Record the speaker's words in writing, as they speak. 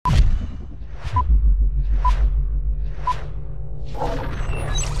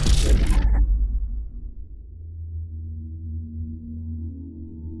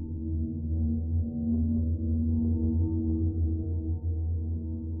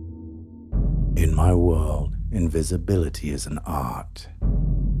In my world, invisibility is an art.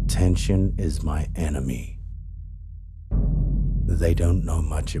 Tension is my enemy. They don't know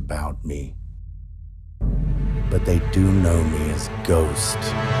much about me, but they do know me as Ghost.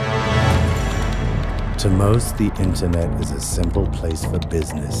 To most, the internet is a simple place for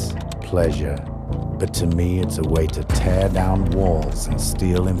business, pleasure, but to me it's a way to tear down walls and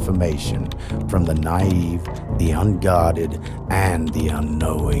steal information from the naive, the unguarded, and the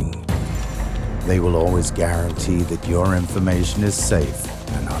unknowing. They will always guarantee that your information is safe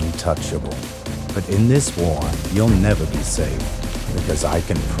and untouchable. But in this war, you'll never be safe, because I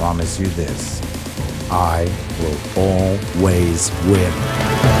can promise you this: I will always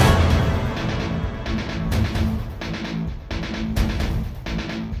win.